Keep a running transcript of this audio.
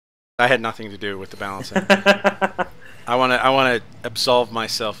I had nothing to do with the balancing. I want to absolve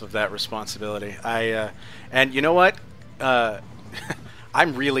myself of that responsibility. And you know what?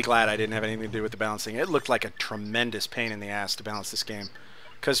 I'm really glad I didn't have anything to do with the balancing. It looked like a tremendous pain in the ass to balance this game,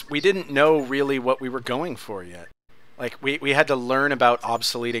 because we didn't know really what we were going for yet. Like we had to learn about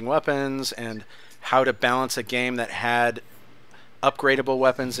obsoleting weapons and how to balance a game that had upgradable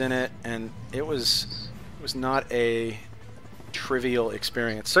weapons in it, and it was not a trivial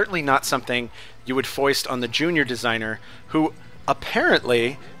experience. Certainly not something you would foist on the junior designer, who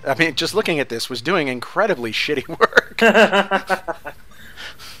apparently, I mean, just looking at this, was doing incredibly shitty work.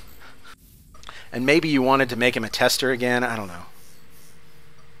 And maybe you wanted to make him a tester again. I don't know.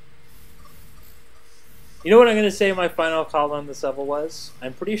 You know what I'm going to say my final call on this level was?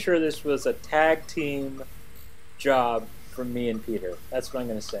 I'm pretty sure this was a tag team job from me and Peter. That's what I'm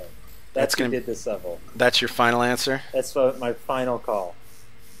going to say. That's who did this level. That's your final answer? That's my final call.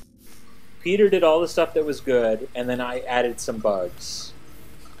 Peter did all the stuff that was good, and then I added some bugs.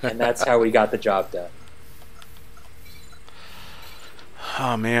 And that's how we got the job done.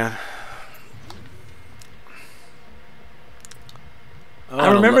 Oh, man. Oh,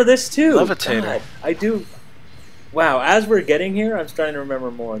 I remember this too. Levitator. God, I do. Wow, as we're getting here, I'm starting to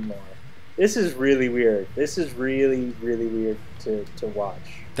remember more and more. This is really weird. This is really, really weird to watch.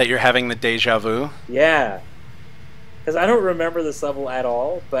 That you're having the deja vu? Yeah. Because I don't remember this level at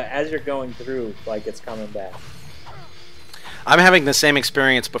all, but as you're going through, like, it's coming back. I'm having the same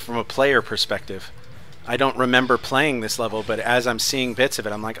experience, but from a player perspective. I don't remember playing this level, but as I'm seeing bits of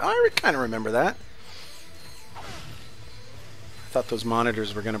it, I'm like, oh, I kind of remember that. I thought those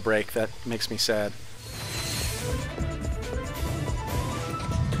monitors were going to break. That makes me sad.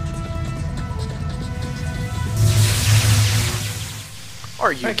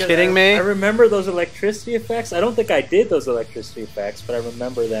 Are you kidding me? I remember those electricity effects. I don't think I did those electricity effects, but I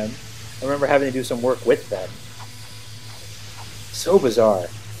remember them. I remember having to do some work with them. So bizarre.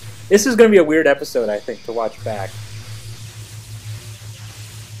 This is going to be a weird episode, I think, to watch back.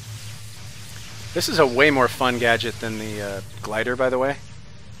 This is a way more fun gadget than the glider, by the way.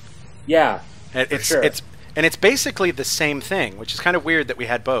 Yeah, sure. It's basically the same thing, which is kind of weird that we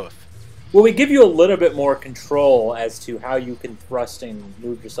had both. Well, we give you a little bit more control as to how you can thrust and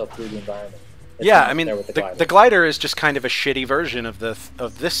move yourself through the environment. Yeah, I mean, the glider is just kind of a shitty version of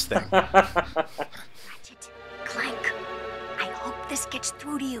this thing. Ratchet, Clank, I hope this gets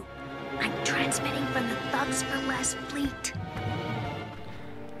through to you. I'm transmitting from the Thugs for Less fleet.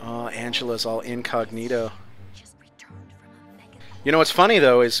 Oh, Angela's all incognito. You know what's funny,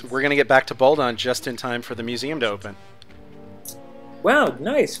 though, is we're going to get back to Boldan just in time for the museum to open. Wow,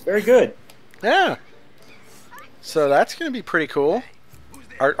 nice. Very good. Yeah. So that's going to be pretty cool.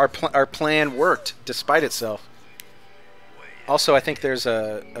 Our plan worked, despite itself. Also, I think there's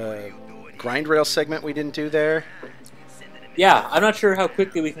a Grindrail segment we didn't do there. Yeah, I'm not sure how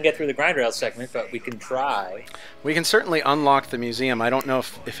quickly we can get through the Grindrail segment, but we can try. We can certainly unlock the museum. I don't know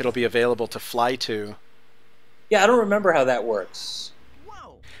if it'll be available to fly to. Yeah, I don't remember how that works.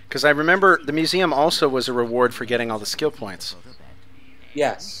 Because I remember the museum also was a reward for getting all the skill points.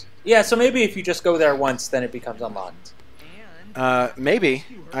 Yes. Yeah, so maybe if you just go there once, then it becomes unlocked. Maybe.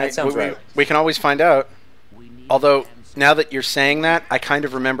 That sounds right. We can always find out. Although, now that you're saying that, I kind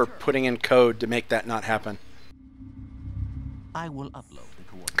of remember putting in code to make that not happen. I will upload the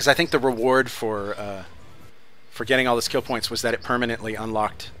coordinates. Because I think the reward for getting all the skill points was that it permanently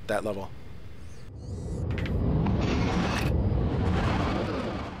unlocked that level.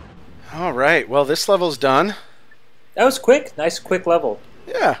 All right. Well, this level's done. That was quick. Nice, quick level.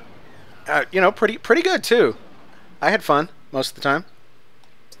 Yeah. You know, pretty good too. I had fun most of the time.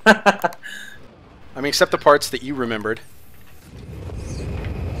 I mean, except the parts that you remembered.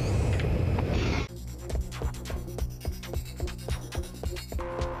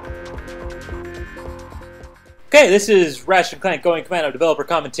 Okay, this is Ratchet and Clank Going Commando Developer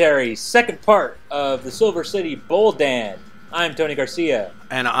Commentary, second part of the Silver City Boldan. I'm Tony Garcia.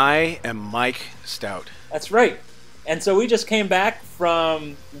 And I am Mike Stout. That's right. And so we just came back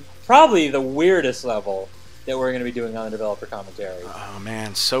from probably the weirdest level that we're going to be doing on the Developer Commentary. Oh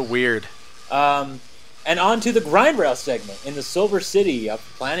man, so weird. And on to the Grindrail segment in the Silver City of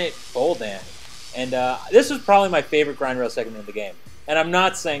Planet Boldan. And this was probably my favorite Grindrail segment in the game. And I'm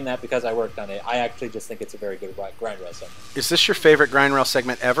not saying that because I worked on it. I actually just think it's a very good Grindrail segment. Is this your favorite Grindrail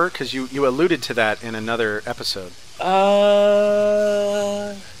segment ever? Because you alluded to that in another episode.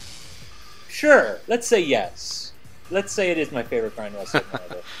 Sure. Let's say yes. Let's say it is my favorite Grindrail segment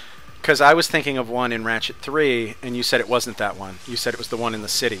ever. Because I was thinking of one in Ratchet 3, and you said it wasn't that one. You said it was the one in the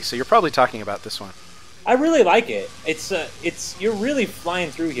city. So you're probably talking about this one. I really like it. It's you're really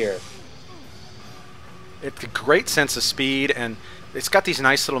flying through here. It's a great sense of speed, and it's got these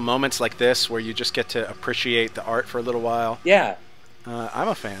nice little moments like this where you just get to appreciate the art for a little while. Yeah. I'm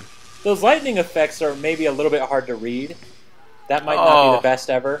a fan. Those lightning effects are maybe a little bit hard to read. That might not be the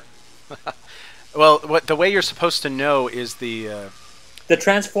best ever. Well, the way you're supposed to know is the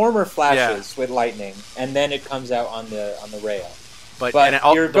transformer flashes with lightning, and then it comes out on the rail. But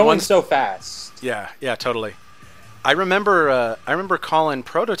you're going so fast. Yeah, totally. I remember Colin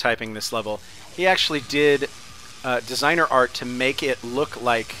prototyping this level. He actually did designer art to make it look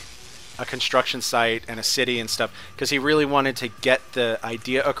like a construction site and a city and stuff, because he really wanted to get the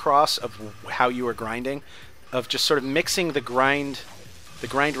idea across of how you were grinding, of just sort of mixing the grind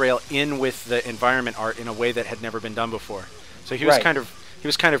rail in with the environment art in a way that had never been done before. So he was kind of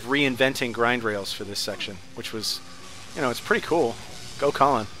reinventing grind rails for this section, which was, it's pretty cool. Go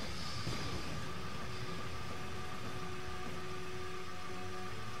Colin.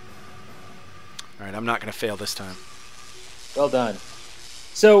 All right, I'm not going to fail this time. Well done.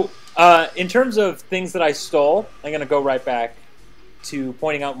 So, in terms of things that I stole, I'm going to go right back to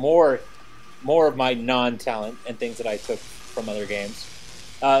pointing out more of my non-talent and things that I took from other games.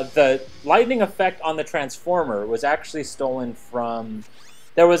 The lightning effect on the Transformer was actually stolen from...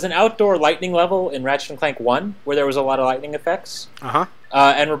 There was an outdoor lightning level in Ratchet & Clank 1 where there was a lot of lightning effects.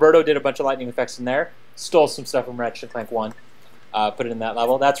 And Roberto did a bunch of lightning effects in there. Stole some stuff from Ratchet & Clank 1. Put it in that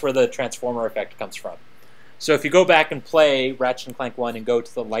level. That's where the Transformer effect comes from. So if you go back and play Ratchet & Clank 1 and go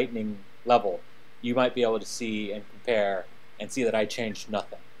to the lightning level, you might be able to see and compare and see that I changed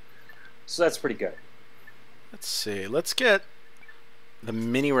nothing. So that's pretty good. Let's see. Let's get the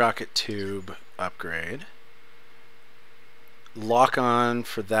mini rocket tube upgrade. Lock on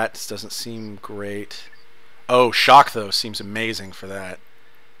for that doesn't seem great. Oh, shock though seems amazing for that.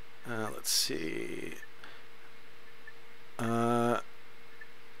 Let's see.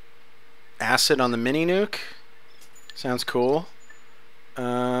 Acid on the mini nuke sounds cool.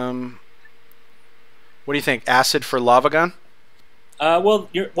 What do you think? Acid for lava gun? Well,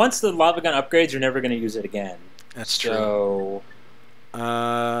 once the lava gun upgrades, you're never going to use it again. That's true. So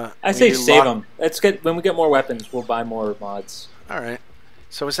I say save them. Let's get when we get more weapons, we'll buy more mods. All right.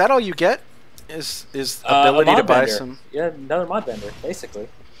 So is that all you get? Is ability to buy some? Yeah, another mod vendor, basically.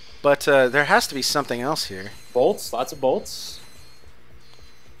 But there has to be something else here. Bolts, lots of bolts.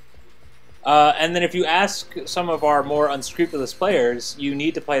 And then if you ask some of our more unscrupulous players, you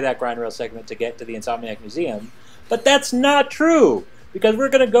need to play that Grindrail segment to get to the Insomniac Museum. But that's not true, because we're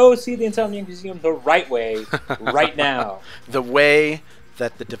going to go see the Insomniac Museum the right way, right now. The way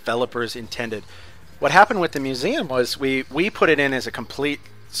that the developers intended. What happened with the museum was we put it in as a complete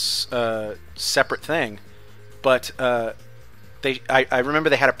separate thing, but I remember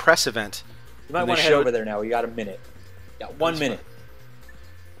they had a press event. You might want to head over there now. We got a minute. Yeah, 1 minute.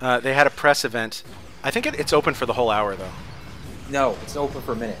 They had a press event. I think it's open for the whole hour, though. No, it's open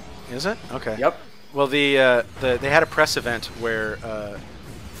for a minute. Is it? Okay. Yep. Well, they had a press event where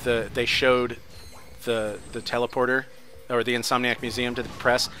they showed the teleporter or the Insomniac Museum to the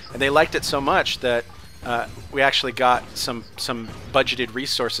press, and they liked it so much that we actually got some budgeted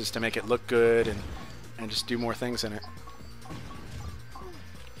resources to make it look good and just do more things in it.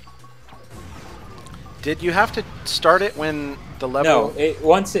 Did you have to start it when the level? No,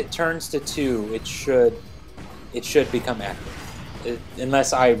 once it turns to 2, it should become active,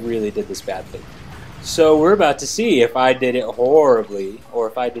 unless I really did this badly. So we're about to see if I did it horribly or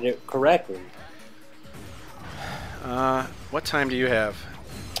if I did it correctly. What time do you have?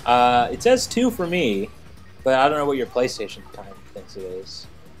 It says 2 for me, but I don't know what your PlayStation time thinks it is.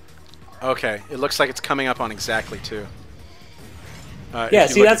 Okay, it looks like it's coming up on exactly 2. Yeah,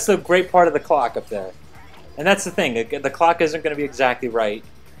 see, that's the great part of the clock up there. And that's the thing, the clock isn't going to be exactly right,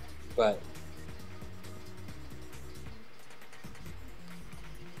 but...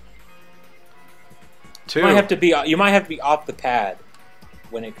 You might have to be off the pad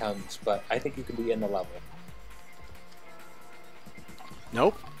when it comes, but I think you can be in the level.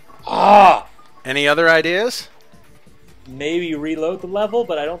 Nope. Ah! Any other ideas? Maybe reload the level,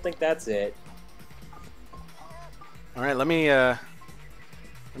 but I don't think that's it. All right, let me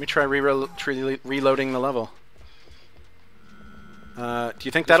try reloading the level. Do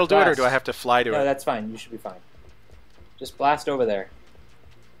you think that'll do it, or do I have to fly to it? No, that's fine. You should be fine. Just blast over there.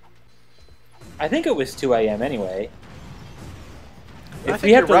 I think it was 2 a.m. anyway. I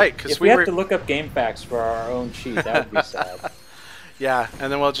think you're right, because if we have to look up game facts for our own sheet, that would be sad. Yeah,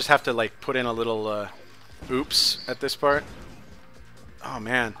 and then we'll just have to like put in a little oops at this part. Oh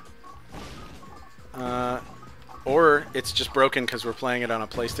man. Or it's just broken because we're playing it on a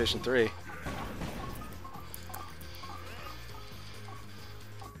PlayStation 3.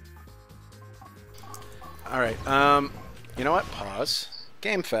 All right. You know what? Pause.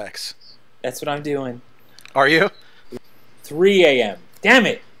 Game facts. That's what I'm doing. Are you? 3 a.m. Damn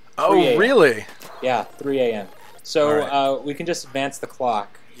it! 3 Oh, a.m. really? Yeah, 3 a.m. So All right. we can just advance the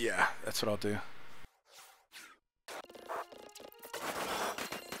clock. Yeah, that's what I'll do.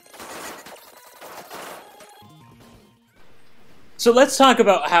 So let's talk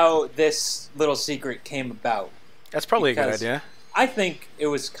about how this little secret came about. That's probably a good Because idea. I think it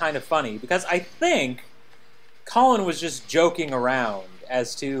was kind of funny because I think Colin was just joking around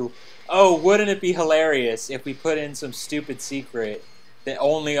as to, oh, wouldn't it be hilarious if we put in some stupid secret that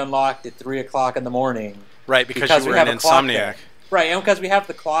only unlocked at 3 o'clock in the morning? Right, because you we were an have a clock Insomniac. there. Right, and because we have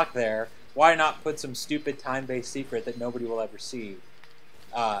the clock there, why not put some stupid time-based secret that nobody will ever see?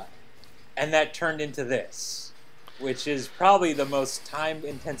 And that turned into this, which is probably the most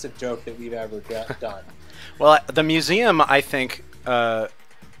time-intensive joke that we've ever done. Well, the museum, I think,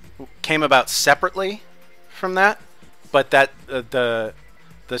 came about separately from that, but that the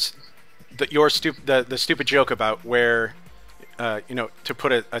stupid joke about where to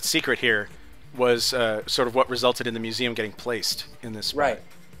put a secret here was sort of what resulted in the museum getting placed in this spot. Right.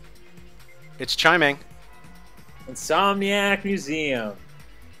 It's chiming. Insomniac Museum.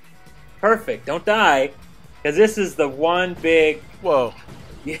 Perfect. Don't die, because this is the one big. Whoa.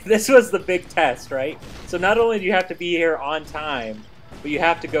 This was the big test, right? So not only do you have to be here on time, but you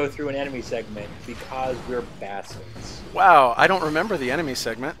have to go through an enemy segment because we're bastards. Wow, I don't remember the enemy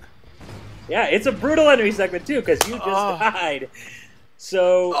segment. Yeah, it's a brutal enemy segment too because you just died.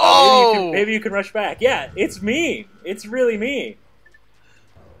 So maybe you can rush back. Yeah, it's mean. It's really mean.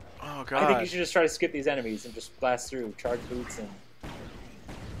 Oh god. I think you should just try to skip these enemies and just blast through, charge boots, and.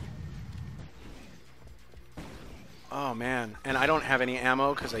 Oh man, and I don't have any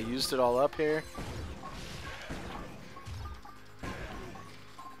ammo because I used it all up here.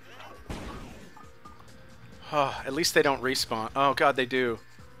 Oh, at least they don't respawn. Oh god, they do.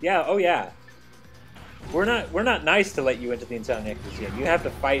 Yeah. Oh yeah. We're not nice to let you into the Insomniac Museum. You have to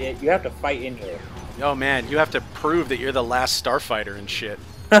fight it. You have to fight in here. Oh man, you have to prove that you're the last starfighter and shit.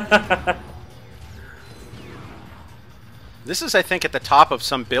 This is, I think, at the top of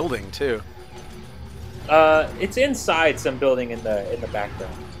some building too. It's inside some building in the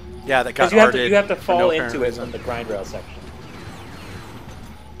background. Yeah, that got Because arted you have to for fall no into apparent it reason. from the Grindrail section.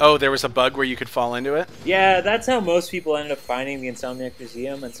 Oh, there was a bug where you could fall into it? Yeah, that's how most people ended up finding the Insomniac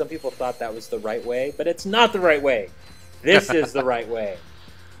Museum, and some people thought that was the right way, but it's not the right way. This is the right way.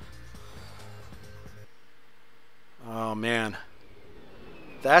 Oh man,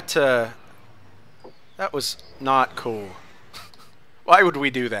 that was not cool. Why would we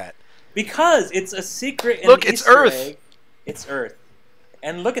do that? Because it's a secret and Look, an it's Easter Earth. egg. It's Earth.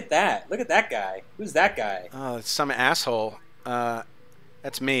 And look at that. Look at that guy. Who's that guy? Oh, it's some asshole.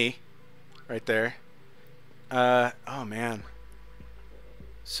 That's me, right there. Oh man.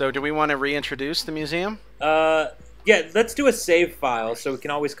 So, do we want to reintroduce the museum? Yeah, let's do a save file so we can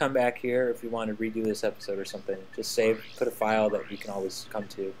always come back here if we want to redo this episode or something. Just save, put a file that we can always come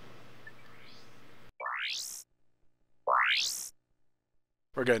to.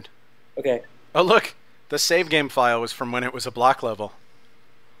 We're good. Okay. Oh look, the save game file was from when it was a block level.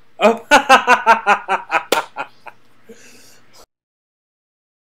 Oh,